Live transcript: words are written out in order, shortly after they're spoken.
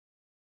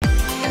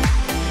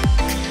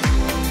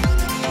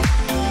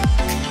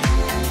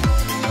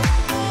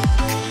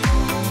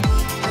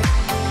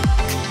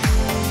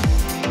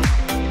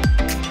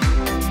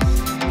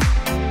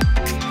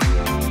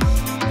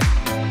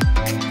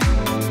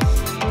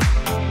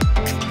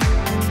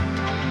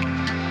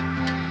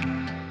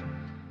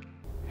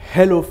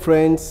Hello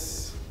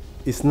friends,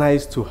 it's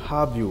nice to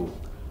have you.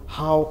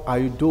 How are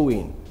you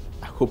doing?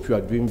 I hope you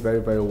are doing very,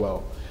 very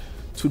well.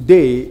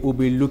 Today we'll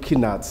be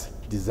looking at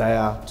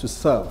desire to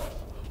serve.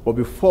 But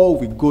before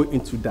we go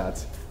into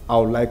that, I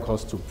would like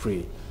us to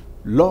pray.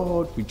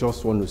 Lord, we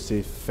just want to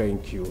say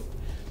thank you.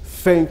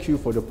 Thank you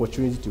for the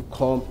opportunity to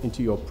come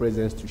into your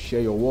presence to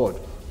share your word.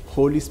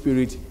 Holy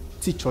Spirit,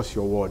 teach us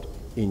your word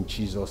in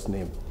Jesus'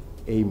 name.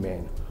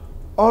 Amen.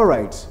 All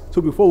right,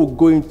 so before we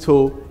go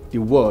into the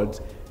word,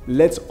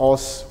 let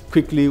us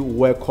quickly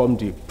welcome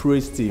the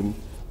praise team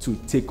to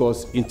take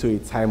us into a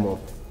time of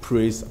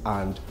praise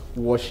and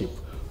worship.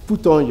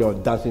 Put on your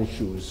dancing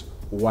shoes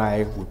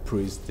while we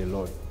praise the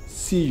Lord.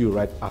 See you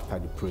right after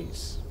the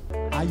praise.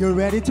 Are you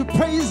ready to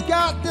praise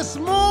God this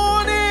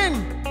morning?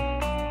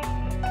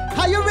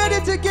 Are you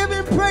ready to give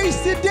him praise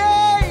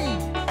today?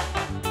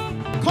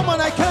 Come on,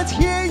 I can't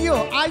hear you.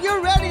 Are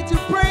you ready to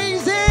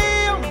praise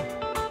him?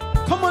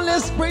 Come on,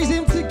 let's praise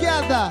him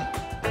together.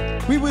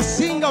 We will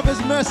sing of his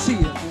mercy.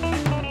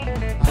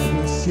 I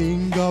will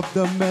sing of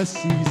the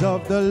mercies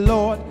of the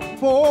Lord.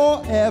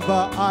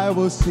 Forever I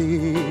will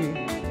sing.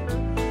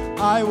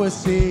 I will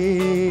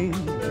sing.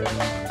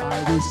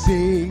 I will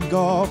sing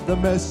of the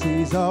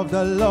mercies of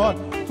the Lord.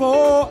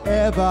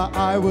 Forever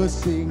I will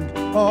sing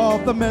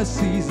of the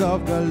mercies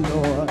of the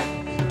Lord.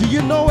 Do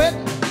you know it?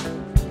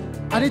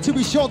 I need to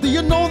be sure. Do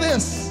you know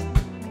this?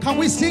 Can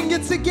we sing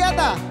it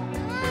together?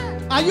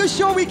 Are you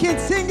sure we can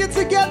sing it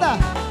together?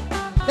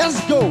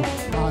 Let's go.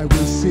 I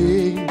will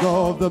sing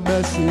of the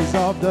mercies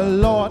of the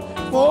Lord.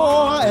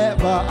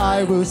 Forever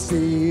I will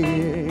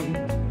sing.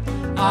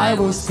 I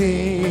will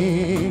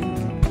sing.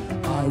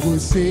 I will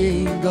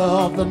sing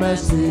of the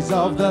mercies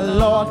of the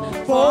Lord.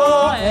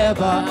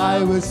 Forever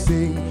I will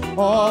sing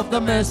of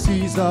the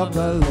mercies of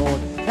the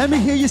Lord. Let me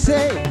hear you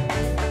say.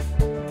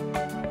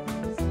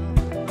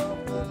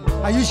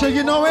 Are you sure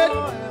you know it?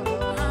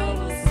 I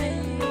will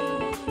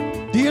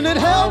sing. Do you need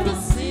help? I will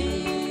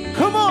sing.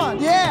 Come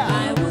on, yeah.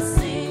 I will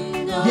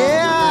sing of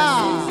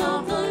Yeah. the mercies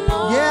of the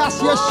Lord.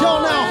 Yes, you're sure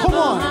now. Come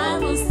on. I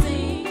will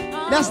sing.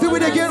 Let's do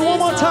it again one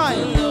more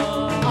time.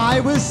 I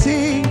will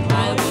sing.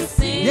 I will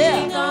sing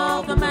Yeah.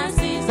 of the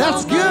mercies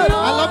That's of the good.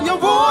 Lord. I love your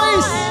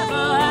voice.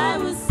 Forever I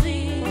will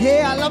sing.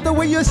 Yeah, I love the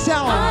way you I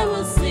sound.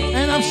 will sing.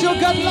 And I'm sure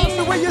God loves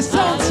the way you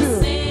sound I will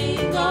too.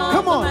 sing of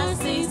Come on. the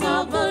mercies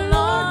of the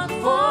Lord.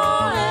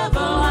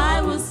 Forever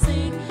I will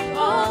sing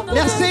of the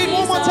Let's say it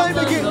one more mercies time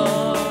of the again.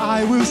 Lord.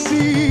 I will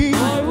sing.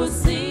 I will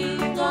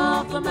sing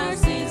of the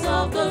mercies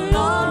of the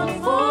Lord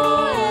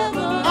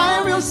forever.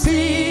 I will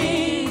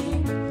sing.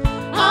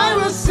 I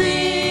will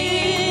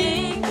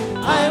sing.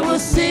 I will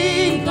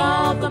sing.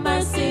 Of the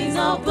mercies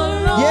of the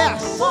Lord.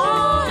 Yes.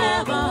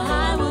 Forever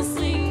I will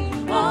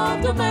sing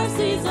of the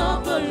mercies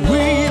of the Lord.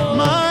 With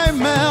my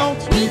mouth.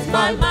 With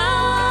my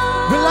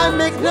mouth. Will I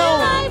make known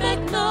Will I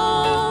make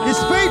known his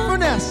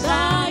faithfulness?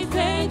 Thy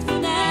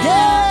faithfulness.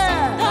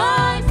 Yeah.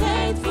 Thy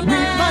faithfulness.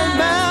 With my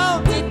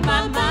mouth. With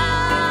my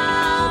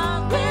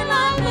mouth. Will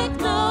I make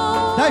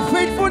known Thy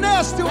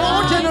faithfulness to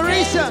all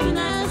generations.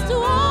 faithfulness to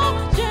all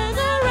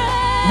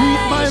generations.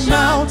 With my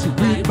mouth.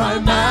 With my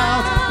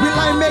mouth. Will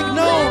I make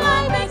known Will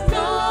I make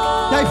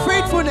known thy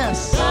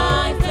faithfulness?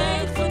 Thy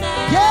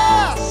faithfulness.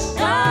 Yes.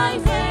 Thy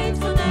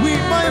faithfulness.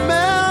 With my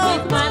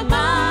mouth. With my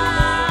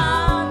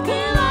mouth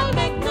will I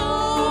make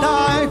known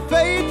Thy Thy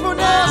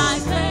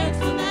faithfulness.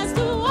 faithfulness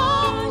to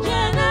all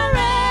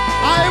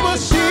generations. I will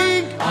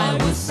sing. I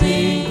will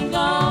sing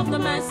of the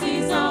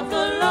mercies of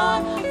the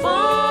Lord.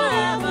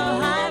 Forever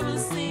I will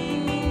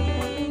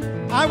sing.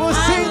 I will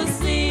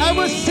sing. I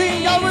will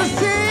sing. I will I will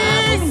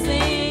sing.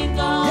 sing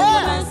of Yeah.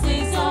 the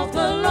mercies of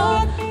the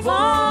Lord.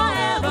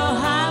 Forever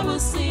I will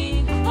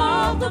sing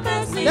of the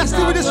mercies Let's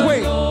do it this of the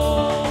way.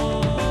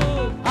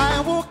 Lord.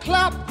 I will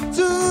clap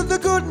to the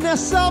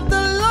goodness of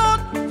the Lord.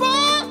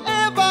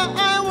 Forever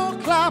I will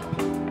clap.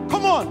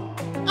 Come on.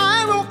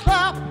 I will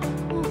clap.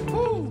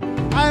 Ooh.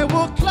 I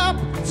will clap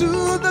to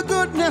the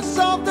goodness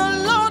of the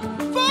Lord.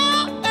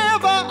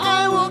 Forever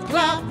I will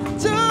clap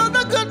to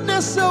the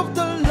goodness of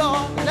the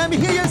Lord. Let me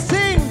hear you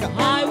sing.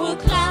 I will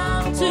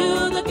clap to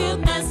the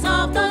goodness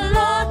of the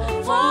Lord.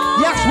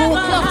 Forever Yes, we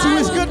will clap to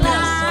his I will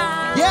goodness.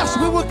 clap. Yes,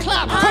 we will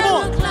clap. I Come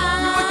on. will clap.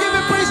 We will give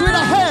him praise with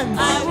our hands.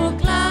 I will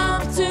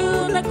clap to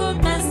the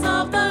goodness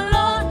of the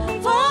Lord.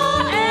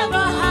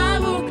 Forever I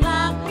will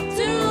clap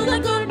to the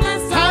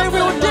goodness of I the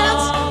will Lord.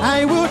 dance. I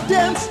will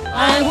dance.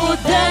 I will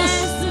dance.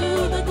 to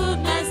the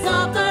goodness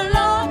of the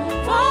Lord.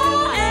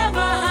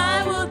 Forever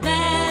I will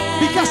dance.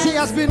 Because he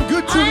has been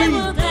good to I me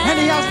will and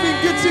he has been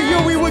good to you,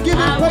 we will give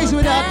him I praise will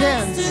with our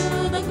dance dance.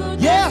 to the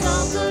goodness Yes.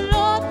 of the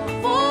Lord.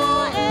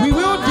 Forever We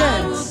will I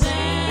dance.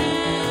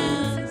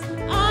 dance.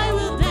 I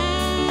will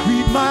dance.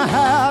 With my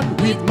heart,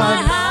 with my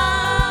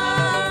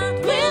heart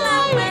will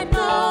I make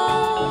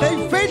known thy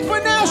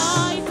faithfulness.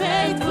 Thy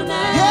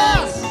faithfulness.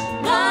 Yes.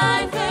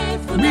 Thy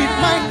faithfulness. With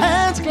my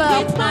hands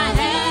clap. With my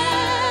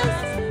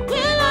hands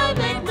will I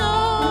make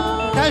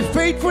known Thy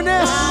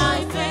faithfulness.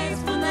 Thy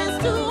faithfulness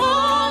to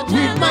all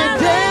With my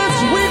dance,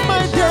 with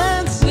my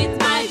dance. With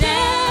my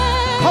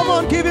dance. Come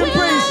on, give him will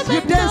praise. I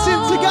You're make dancing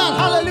to God. known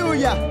Hallelujah.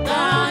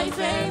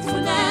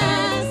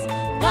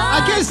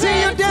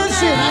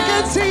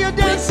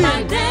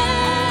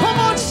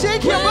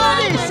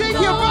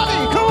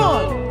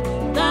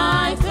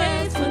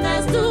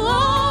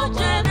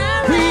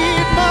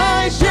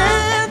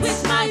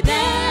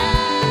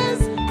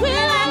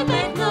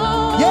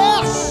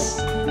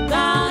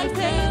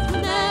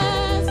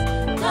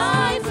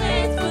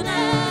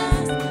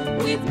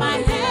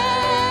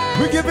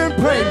 give him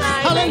praise.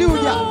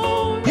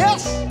 Hallelujah.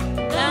 Yes.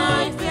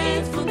 Thy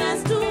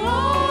faithfulness to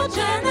all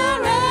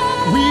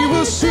generations. We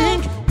will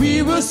sing.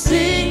 We will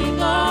sing.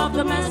 Sing of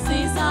the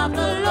mercies of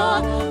the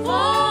Lord.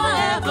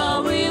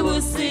 Forever we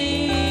will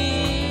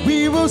sing.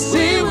 We will We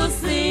sing. will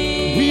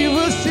sing. We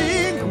will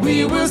sing.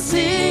 We will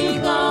sing.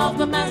 Sing of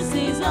the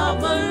mercies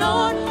of the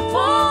Lord.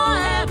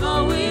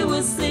 Forever we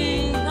will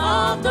sing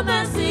of the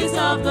mercies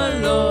of the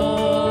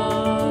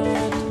Lord.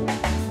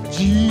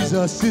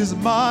 Jesus is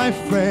my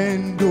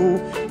friend, oh,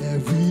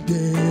 every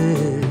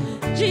day.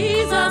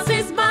 Jesus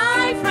is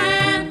my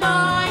friend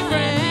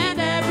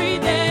every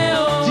day.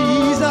 Oh.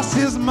 Jesus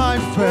is my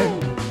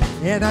friend,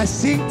 and I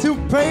sing to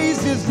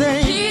praise his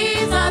name.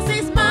 Jesus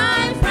is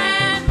my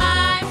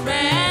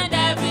friend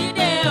every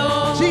day.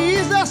 Oh.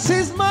 Jesus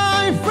is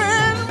my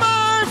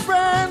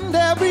friend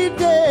every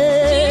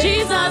day.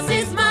 Jesus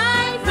is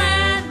my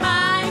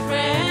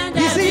friend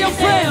Is he every your day.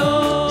 friend?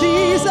 Oh.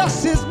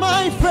 Jesus is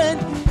my friend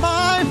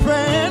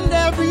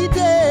every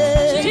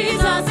day.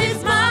 Jesus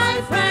is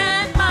my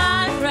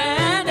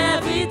friend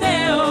every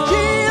day. Oh.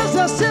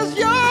 Jesus is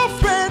your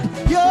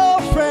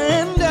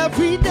friend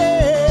every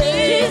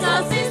day.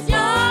 Jesus is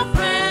your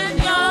friend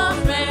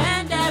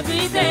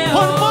every day.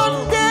 On Oh.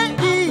 Monday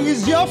he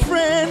is your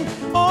friend,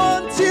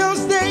 on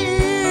Tuesday he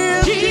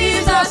is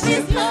Jesus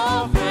is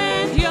your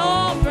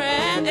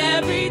friend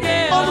every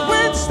day. On Oh.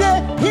 Wednesday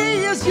he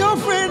is your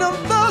friend, on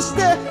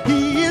Thursday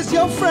he is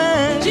your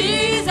friend.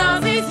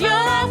 Jesus is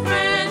your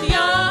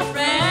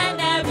friend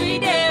every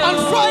day. On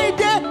Oh.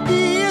 Friday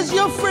he is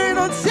your friend,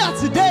 on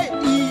Saturday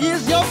he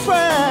is your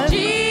friend.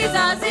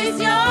 Jesus is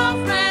your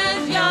friend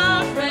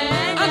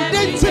And every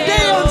then day.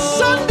 today on Oh.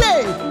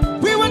 Sunday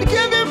we will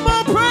give him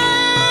more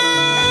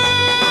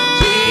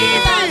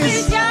Jesus praise.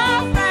 is your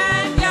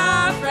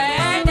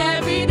friend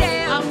every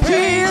day. I'm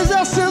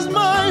Jesus is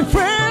my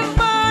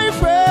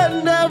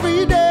friend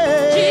every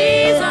day.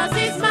 Jesus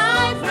is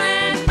my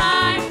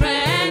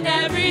friend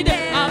every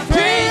day. I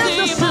praise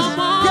Jesus him on is-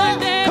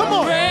 Monday, yeah, come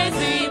on. praise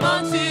him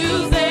on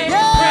Tuesday,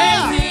 Yeah.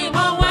 praise him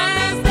on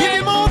Wednesday, Give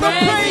him all the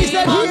praise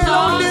that him he on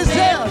alone Thursday,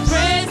 deserves.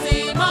 praise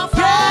him on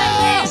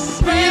Friday, Yes,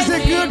 he praise is a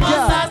good him on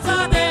God.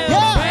 Saturday,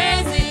 Yeah.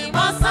 praise him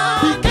on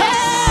Sunday.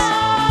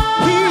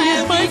 Because he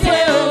is my every day.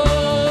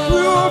 friend.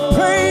 We will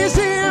praise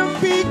him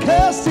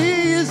because he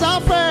is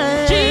our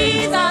friend.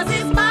 Jesus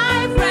is my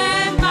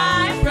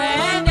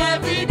friend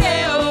every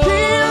day. Oh.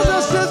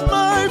 Jesus is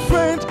my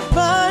friend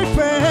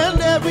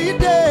every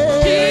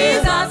day.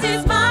 Jesus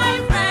is my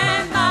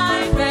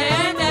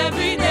friend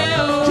every day.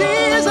 Oh.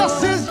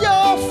 Jesus is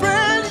your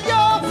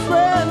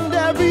friend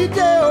every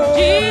day. Oh.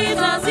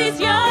 Jesus is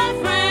your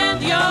friend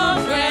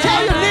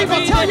Tell your neighbor,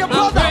 every tell day. your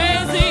brother. I'll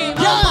praise him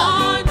Yeah. on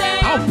Monday.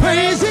 I'll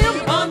praise him.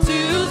 On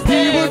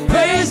Tuesday. We would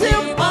praise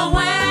him. On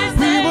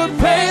Wednesday. We would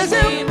praise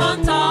him. On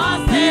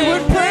Thursday. We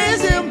would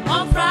praise him.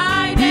 On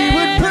Friday. We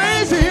would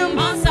praise him.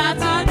 On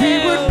Saturday. We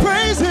would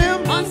praise him.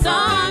 On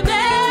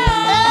Sunday.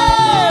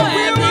 Hey,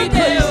 we every would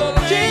day. praise. Oh,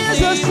 Jesus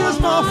praise is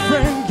him my on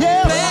friend.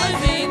 Yes.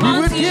 Praise him We on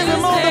would give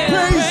him all the Tuesday,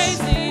 praise.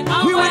 him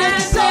on We would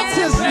exalt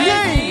Wednesday, his praise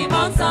name. him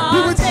on We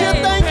would say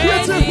Sunday, thank you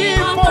to praise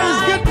him on for his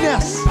Friday,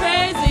 goodness.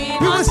 praise him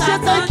We on would say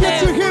thank you to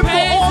Saturday, him for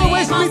praise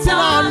always him on meeting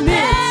our Sunday,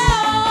 needs.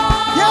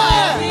 oh,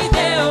 Yeah. every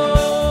day,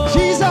 oh.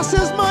 Jesus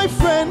is my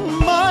friend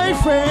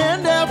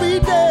every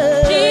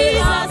day.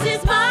 Jesus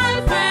is my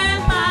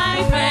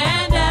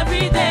friend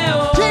every day,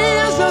 oh.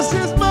 Jesus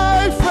is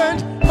my friend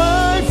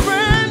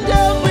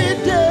every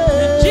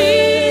day.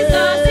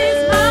 Jesus is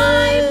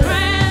my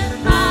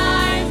friend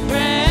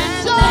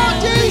So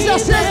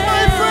Jesus is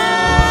my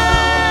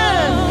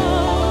friend.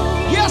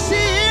 Yes,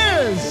 he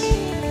is.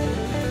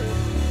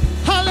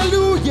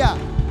 Hallelujah.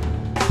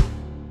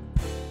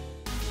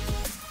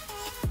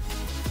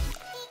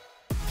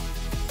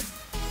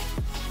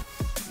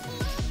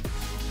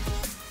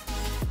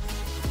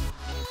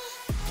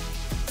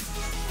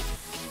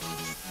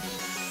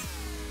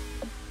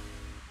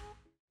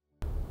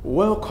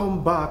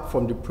 Welcome back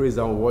from the praise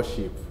and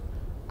worship.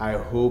 I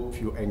hope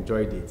you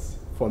enjoyed it.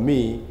 For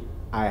me,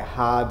 I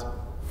had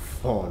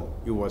fun.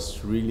 It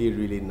was really,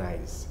 really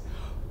nice.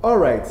 All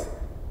right,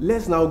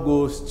 let's now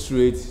go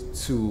straight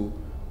to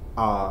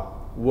our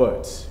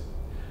words.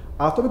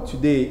 Our topic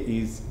today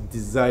is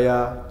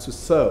desire to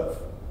serve.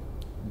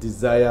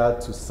 Desire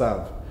to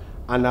serve.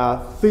 And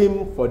our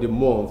theme for the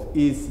month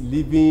is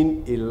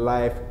living a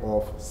life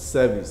of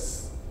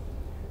service.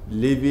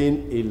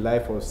 Living a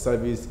life of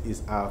service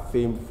is our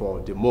theme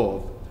for the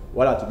month,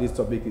 while today's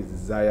topic is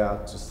desire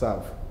to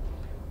serve.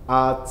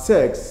 Our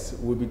text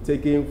will be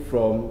taken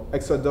from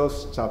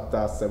Exodus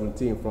chapter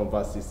 17 from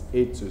verses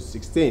 8 to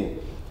 16.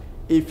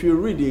 If you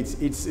read it,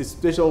 it's a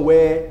situation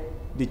where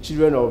the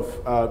children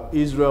of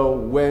Israel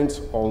went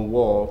on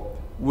war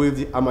with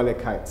the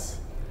Amalekites,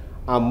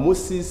 and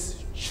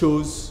Moses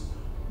chose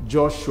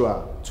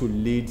Joshua to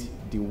lead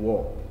the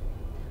war.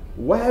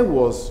 Why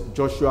was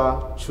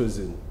Joshua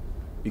chosen?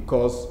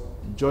 Because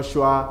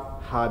Joshua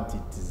had the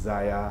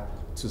desire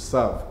to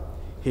serve.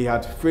 He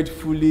had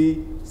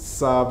faithfully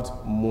served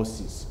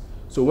Moses.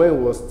 So when it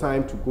was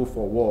time to go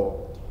for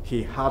war,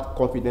 he had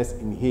confidence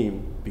in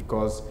him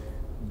because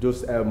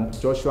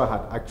Joshua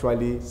had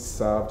actually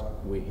served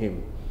with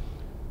him.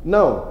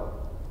 Now,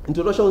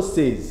 introduction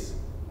says,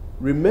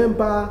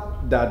 remember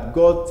that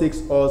God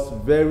takes us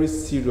very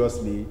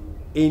seriously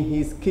in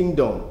his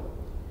kingdom.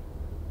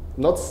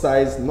 Not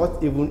size,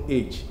 not even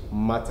age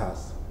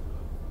matters.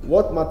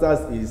 What matters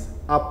is,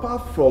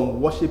 apart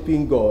from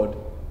worshiping God,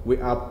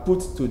 we are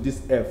put to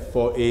this earth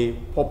for a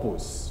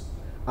purpose,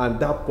 and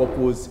that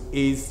purpose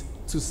is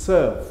to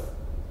serve.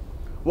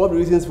 One of the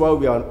reasons why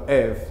we are on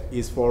earth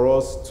is for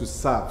us to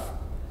serve.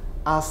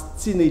 As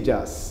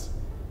teenagers,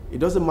 it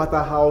doesn't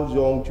matter how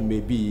young you may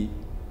be,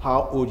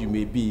 how old you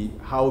may be,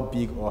 how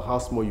big or how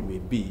small you may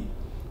be,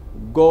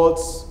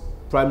 God's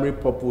primary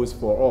purpose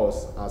for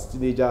us as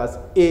teenagers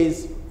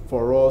is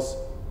for us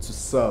to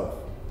serve.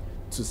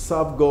 To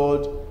serve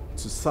God,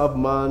 to serve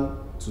man,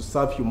 to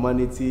serve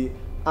humanity,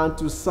 and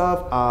to serve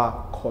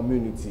our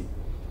community.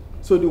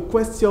 So the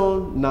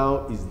question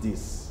now is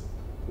this: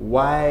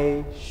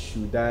 why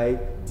should I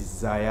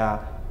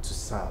desire to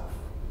serve?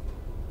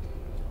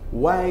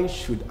 Why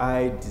should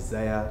I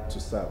desire to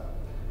serve?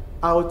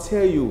 I'll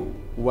tell you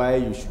why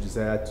you should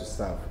desire to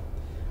serve.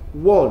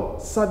 One,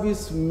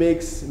 service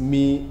makes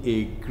me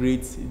a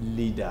great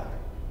leader.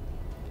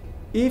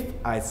 If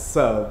I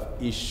serve,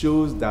 it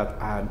shows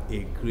that I am a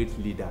great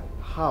leader.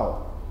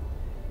 How?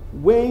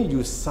 When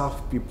you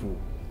serve people,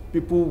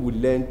 people will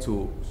learn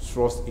to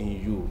trust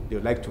in you. They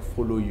would like to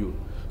follow you.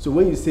 So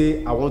when you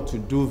say, I want to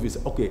do this,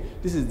 okay,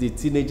 this is the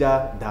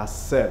teenager that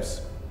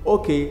serves.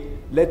 Okay,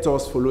 let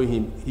us follow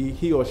him.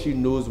 He or she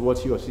knows what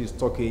he or she is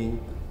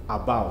talking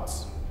about.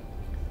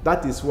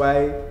 That is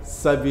why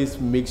service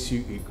makes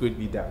you a great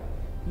leader.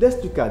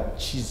 Let's look at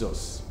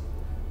Jesus.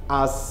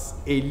 As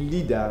a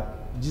leader,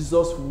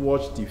 Jesus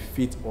washed the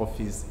feet of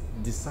his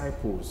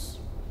disciples.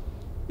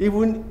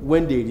 Even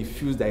when they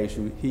refused that he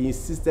should, he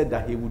insisted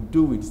that he would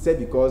do it. He said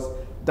because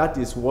that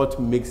is what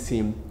makes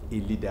him a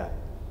leader.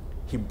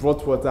 He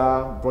brought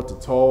water, brought a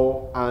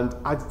towel, and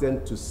asked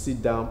them to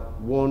sit down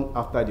one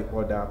after the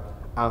other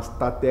and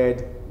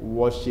started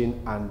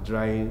washing and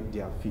drying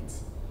their feet.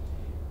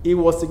 It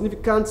was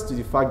significant to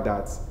the fact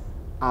that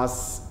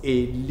as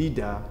a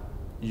leader,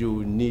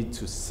 you need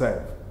to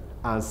serve,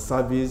 and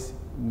service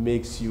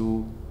makes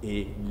you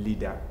a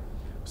leader.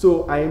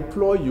 So I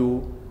implore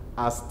you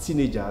as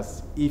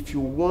teenagers, if you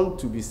want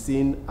to be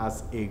seen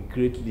as a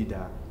great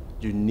leader,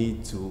 you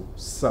need to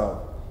serve.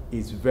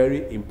 It's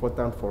very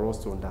important for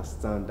us to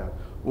understand that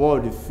one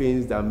of the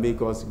things that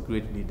make us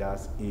great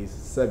leaders is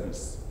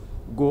service.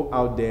 Go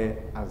out there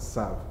and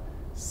serve.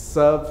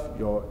 Serve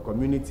your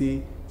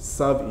community,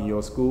 serve in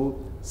your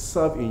school,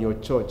 serve in your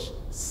church,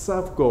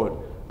 serve God,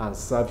 and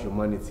serve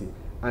humanity.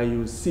 And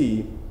you'll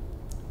see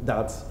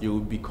that you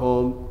will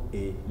become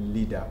a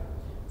leader.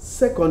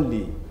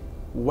 Secondly,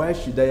 why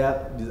should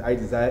I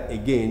desire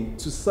again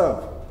to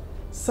serve?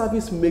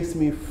 Service makes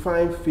me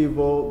find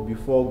favor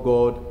before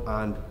God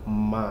and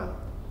man.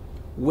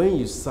 When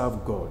you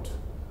serve God,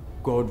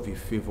 God will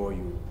favor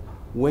you.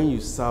 When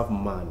you serve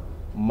man,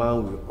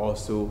 man will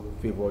also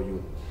favor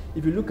you.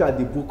 If you look at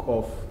the book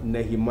of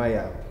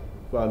Nehemiah,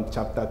 from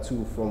chapter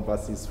 2, from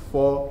verses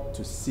 4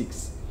 to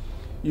 6,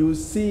 you will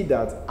see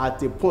that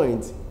at a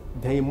point,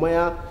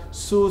 Nehemiah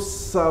so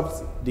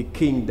served the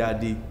king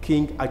that the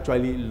king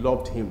actually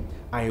loved him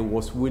and he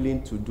was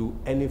willing to do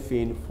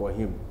anything for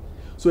him.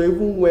 So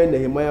even when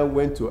Nehemiah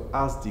went to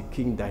ask the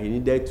king that he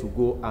needed to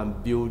go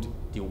and build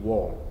the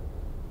wall,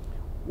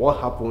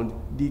 what happened?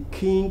 The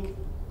king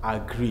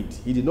agreed.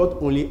 He did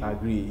not only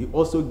agree, he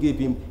also gave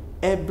him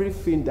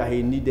everything that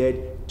he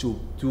needed to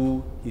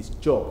do his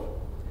job.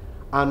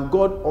 And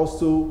God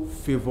also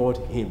favored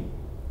him.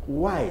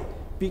 Why?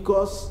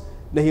 Because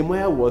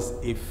Nehemiah was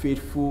a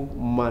faithful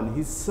man.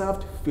 He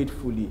served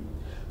faithfully.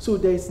 So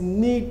there is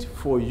need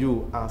for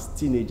you as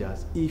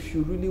teenagers, if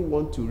you really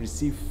want to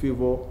receive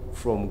favor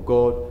from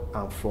God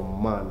and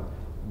from man,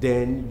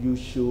 then you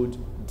should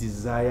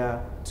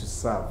desire to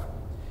serve.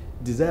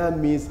 Desire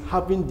means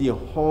having the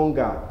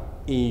hunger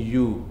in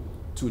you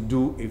to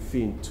do a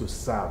thing, to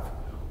serve.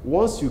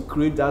 Once you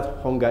create that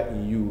hunger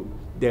in you,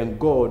 then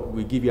God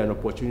will give you an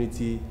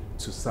opportunity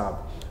to serve.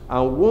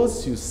 And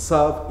once you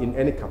serve in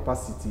any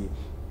capacity,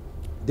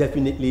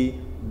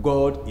 definitely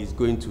God is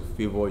going to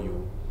favor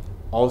you.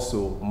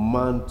 Also,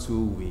 man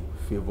too will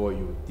favor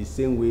you. The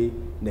same way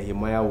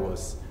Nehemiah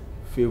was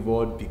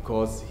favored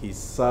because he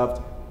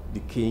served the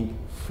king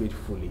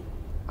faithfully.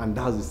 And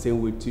that's the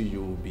same way too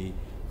you will be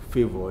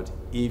favored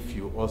if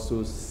you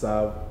also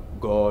serve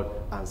God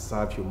and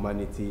serve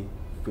humanity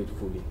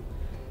faithfully.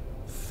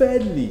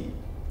 Thirdly,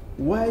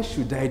 why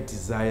should I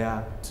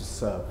desire to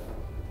serve?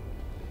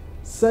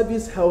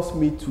 Service helps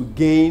me to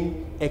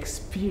gain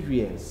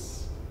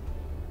experience.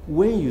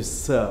 When you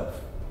serve,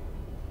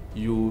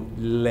 you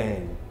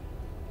learn.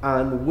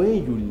 And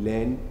when you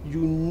learn,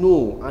 you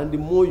know. And the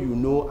more you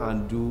know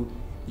and do,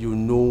 you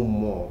know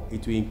more.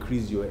 It will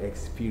increase your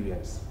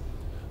experience.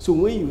 So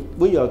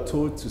when you are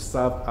told to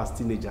serve as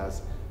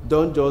teenagers,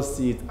 don't just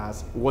see it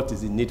as what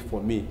is in need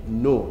for me.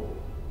 No.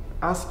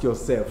 Ask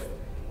yourself,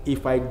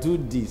 if I do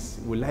this,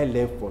 will I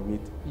learn from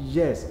it?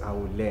 Yes, I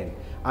will learn.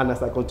 And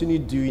as I continue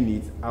doing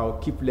it, I'll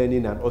keep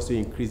learning and also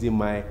increasing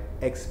my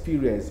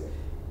experience.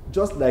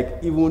 Just like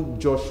even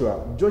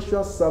Joshua.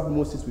 Joshua served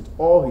Moses with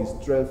all his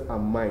strength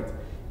and might.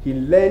 He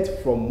learned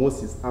from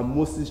Moses, and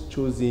Moses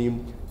chose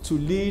him to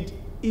lead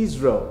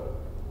Israel.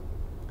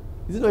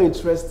 Is it not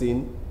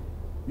interesting?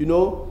 You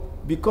know,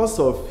 because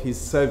of his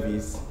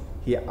service,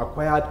 he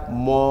acquired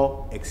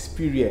more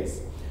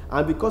experience.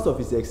 And because of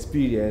his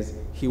experience,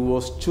 he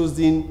was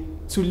chosen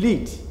to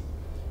lead.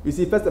 You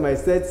see, first time I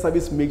said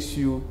service makes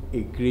you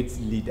a great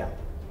leader.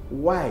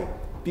 Why?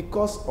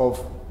 Because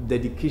of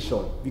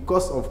dedication,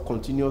 because of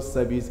continuous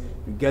service,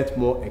 you get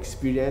more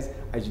experience.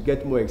 As you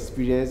get more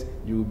experience,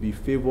 you will be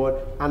favored.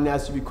 And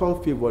as you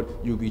become favored,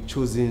 you'll be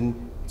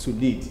chosen to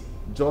lead.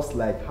 Just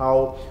like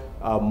how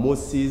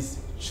Moses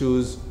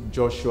chose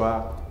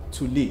Joshua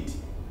to lead.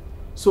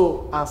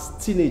 So as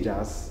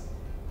teenagers,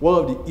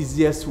 one of the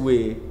easiest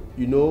way,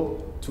 you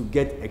know, to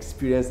get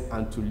experience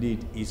and to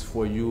lead is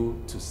for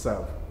you to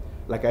serve.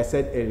 Like I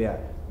said earlier,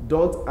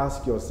 don't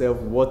ask yourself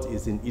what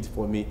is in it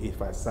for me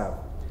if I serve.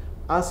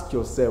 Ask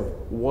yourself,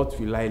 what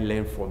will I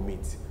learn from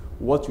it?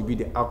 What will be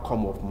the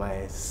outcome of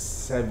my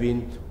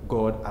serving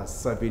God and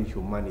serving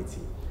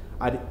humanity?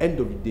 At the end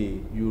of the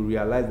day, you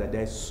realize that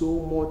there's so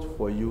much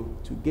for you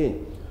to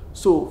gain.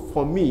 So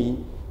for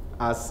me,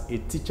 as a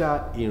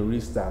teacher in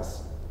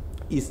Daystars,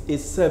 it's a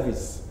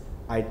service.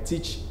 I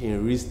teach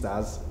in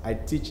Daystars, I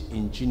teach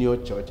in junior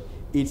church.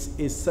 It's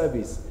a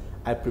service.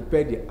 I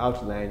prepare the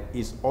outline,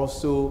 it's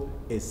also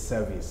a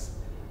service.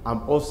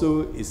 I'm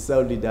also a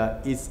cell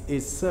leader, it's a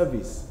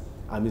service.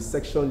 I'm a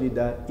section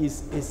leader,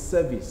 it's a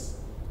service.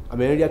 I'm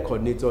an area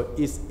coordinator,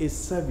 it's a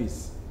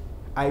service.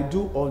 I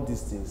do all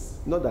these things,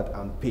 not that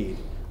I'm paid.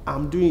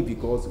 I'm doing it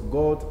because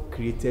God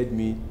created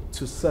me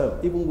to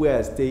serve. Even where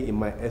I stay in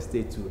my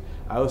estate too,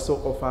 I also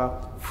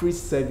offer free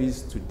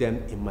service to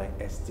them in my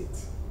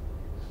estate.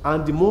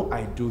 And the more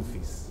I do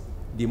this,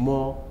 the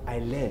more I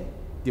learn,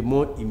 the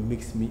more it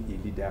makes me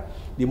a leader,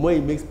 the more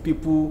it makes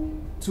people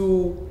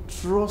to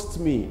trust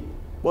me,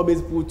 what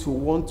makes people to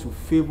want to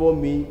favor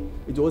me.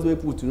 It also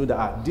makes people to know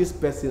that this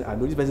person, I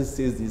know this person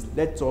says this,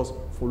 let us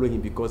follow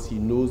him because he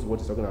knows what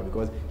he's talking about,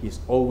 because he's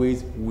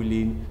always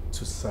willing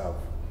to serve.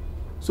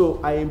 So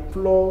I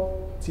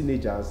implore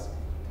teenagers,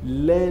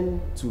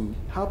 learn to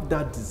have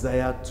that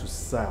desire to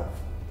serve.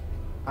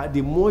 And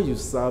the more you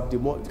serve, the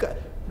more...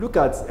 Look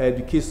at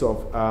the case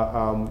of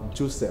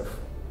Joseph.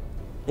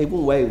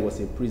 Even while he was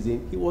in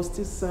prison, he was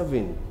still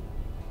serving.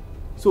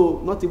 So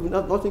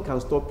nothing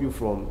can stop you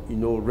from, you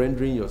know,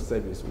 rendering your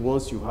service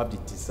once you have the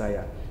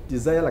desire.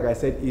 Desire, like I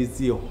said, is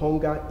the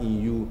hunger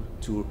in you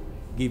to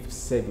give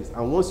service.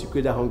 And once you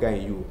create that hunger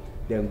in you,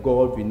 then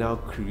God will now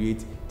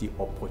create the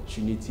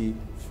opportunity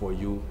for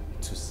you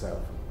to serve.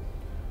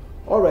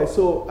 All right,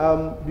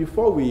 so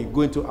before we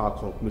go into our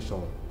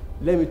conclusion,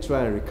 let me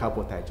try and recap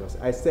what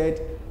I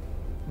said,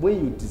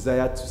 when you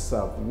desire to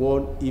serve,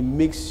 one, it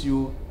makes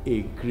you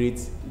a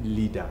great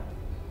leader.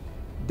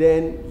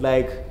 Then,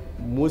 like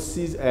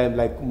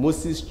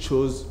Moses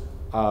chose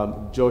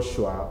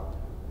Joshua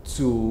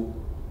to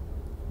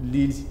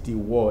lead the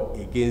war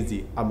against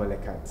the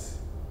Amalekites.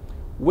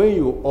 When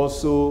you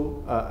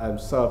also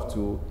serve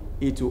to,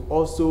 it will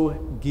also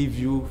give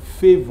you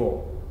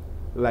favor,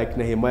 like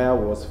Nehemiah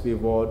was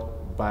favored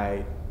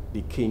by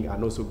the king,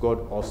 and also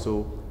God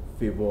also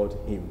favored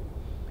him.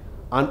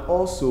 And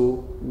also,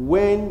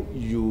 when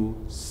you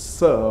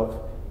serve,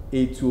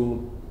 it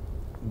will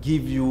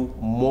give you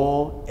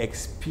more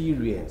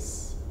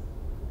experience.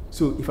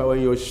 So if I were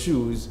in your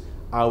shoes,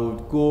 I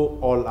would go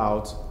all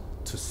out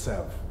to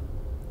serve.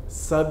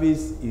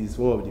 Service is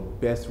one of the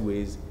best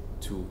ways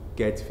to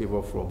get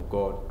favor from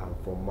God and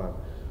from man.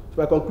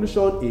 So my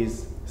conclusion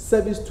is,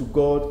 service to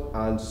God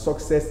and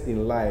success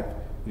in life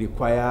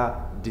require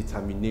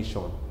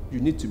determination.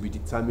 You need to be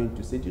determined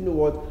to say, you know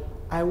what,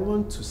 I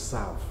want to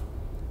serve.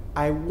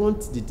 I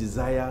want the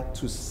desire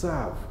to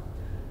serve.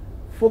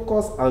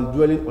 Focus on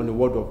dwelling on the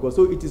word of God.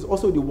 So it is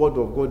also the word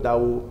of God that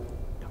will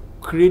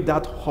create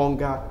that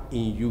hunger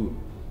in you.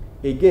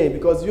 Again,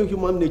 because your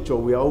human nature,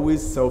 we are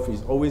always selfish,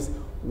 always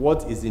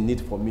what is in it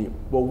for me.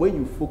 But when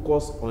you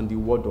focus on the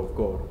word of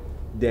God,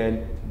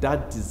 then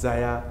that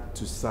desire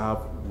to serve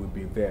will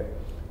be there.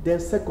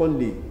 Then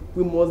secondly,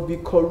 we must be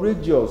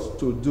courageous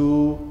to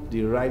do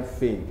the right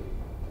thing.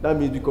 That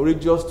means be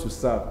courageous to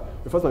serve.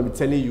 The first one will be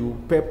telling you,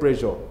 peer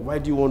pressure. Why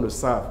do you want to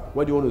serve?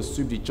 Why do you want to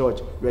sweep the church?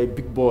 You're a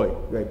big boy.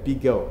 You're a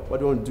big girl. Why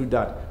do you want to do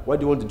that? Why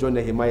do you want to join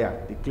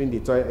Nehemiah? They clean the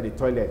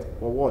toilet.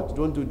 For what?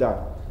 Don't do that.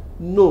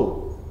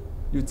 No.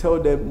 You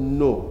tell them,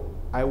 no.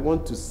 I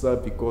want to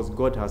serve because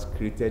God has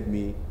created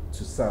me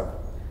to serve.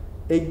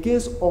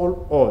 Against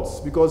all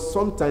odds, because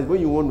sometimes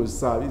when you want to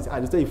serve, it's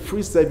a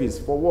free service.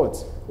 For what?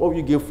 What will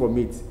you gain from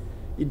it?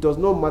 It does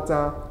not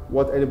matter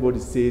what anybody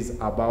says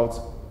about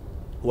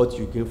what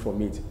you gain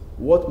from it.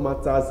 What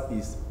matters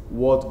is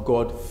what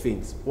God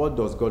thinks. What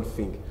does God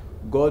think?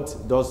 God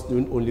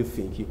doesn't only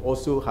think, he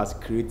also has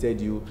created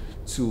you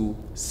to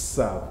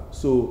serve.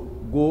 So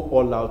go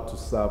all out to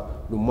serve,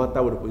 no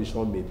matter what the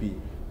position may be.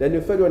 Then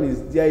the third one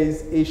is there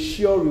is a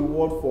sure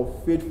reward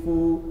for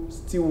faithful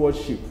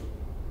stewardship.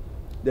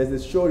 There's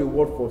a sure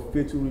reward for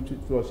faithful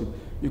stewardship.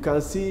 You can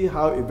see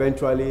how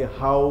eventually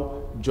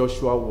how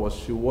Joshua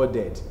was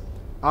rewarded.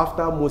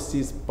 After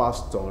Moses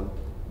passed on,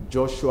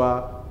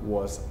 Joshua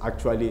was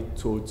actually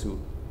told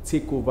to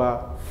take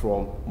over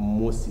from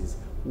Moses.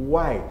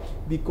 Why?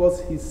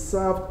 Because he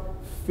served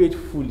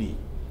faithfully.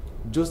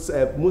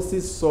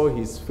 Moses saw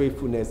his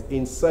faithfulness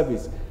in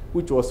service,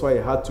 which was why he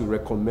had to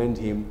recommend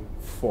him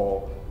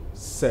for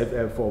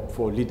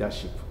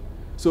leadership.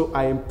 So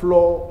I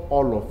implore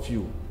all of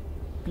you,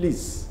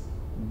 please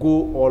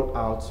go all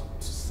out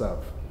to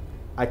serve.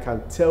 I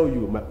can tell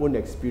you my own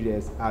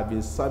experience. I've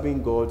been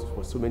serving God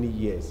for so many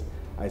years.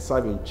 I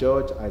serve in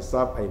church, I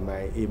serve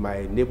in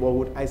my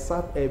neighborhood, I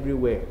serve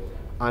everywhere,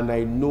 and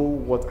I know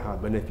what I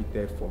have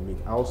benefited from it.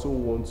 I also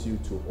want you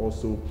to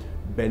also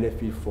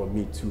benefit from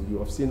it too. You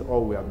have seen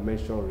all we have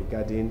mentioned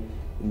regarding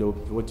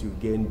what you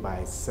gain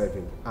by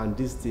serving, and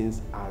these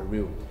things are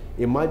real.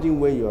 Imagine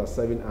when you are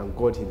serving and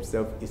God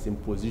himself is in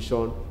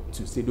position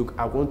to say, look,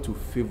 I want to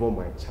favor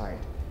my child.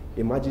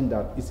 Imagine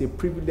that. It's a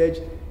privilege,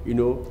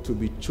 to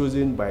be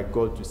chosen by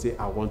God to say,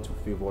 I want to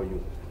favor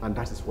you. And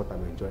that is what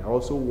I'm enjoying. I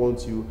also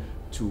want you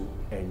to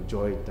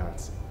enjoy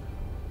that.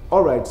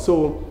 All right,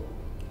 so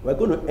we're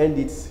going to end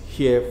it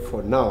here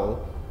for now.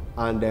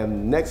 And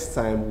next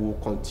time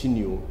we'll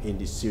continue in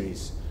the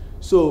series.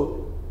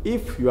 So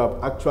if you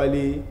have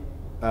actually,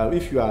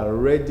 if you are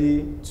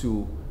ready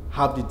to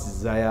have the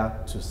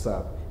desire to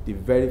serve, the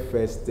very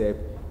first step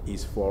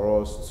is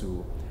for us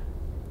to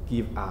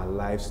give our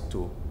lives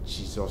to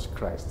Jesus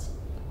Christ.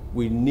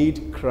 We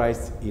need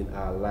Christ in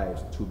our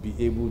lives to be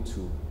able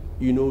to,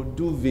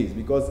 do this,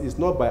 because it's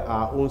not by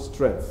our own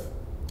strength.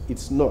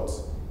 It's not.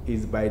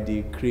 It's by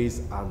the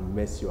grace and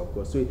mercy of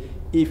God. So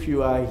if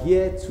you are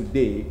here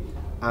today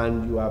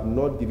and you have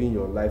not given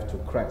your life to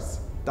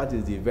Christ, that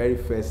is the very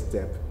first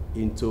step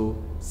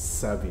into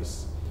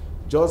service.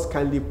 Just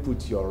kindly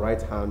put your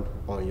right hand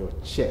on your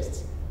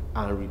chest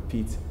and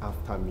repeat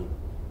after me.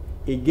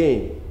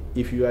 Again,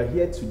 if you are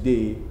here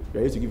today, you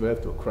are here to give your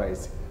life to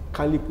Christ,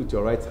 kindly put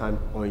your right hand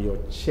on your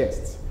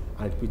chest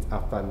and repeat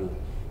after me.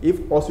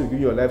 If also you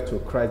give your life to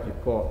Christ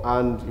before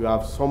and you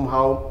have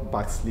somehow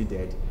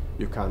backslided,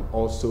 you can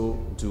also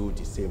do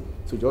the same.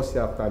 So just say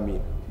after me,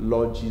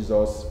 Lord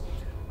Jesus,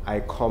 I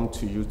come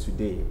to you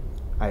today.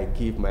 I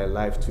give my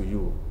life to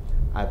you.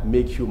 I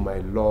make you my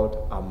Lord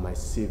and my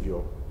Savior.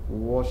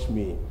 Wash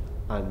me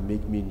and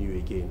make me new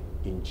again.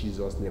 In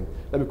Jesus' name.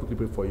 Let me quickly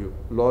pray for you.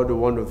 Lord, I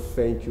want to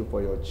thank you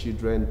for your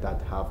children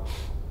that have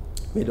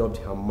made up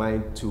their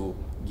mind to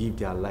give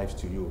their lives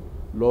to you.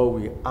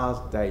 Lord, we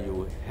ask that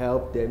you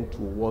help them to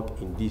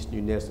walk in this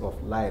newness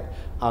of life,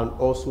 and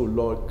also,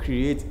 Lord,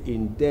 create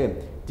in them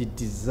the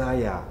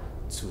desire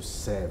to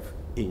serve.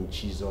 In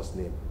Jesus'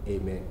 name,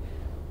 amen.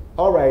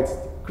 All right,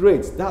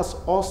 great. That's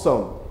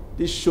awesome.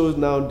 This shows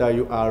now that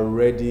you are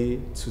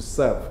ready to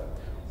serve.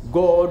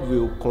 God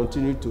will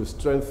continue to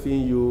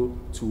strengthen you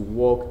to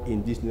walk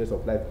in this newness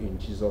of life in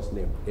Jesus'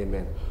 name,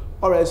 amen.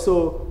 All right,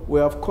 so we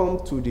have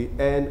come to the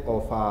end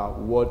of our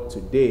word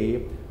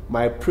today.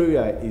 My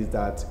prayer is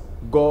that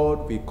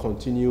God will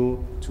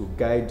continue to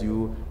guide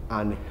you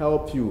and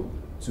help you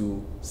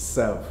to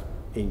serve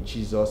in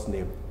Jesus'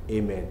 name.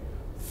 Amen.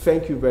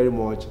 Thank you very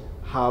much.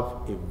 Have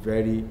a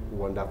very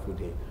wonderful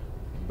day.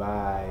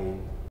 Bye.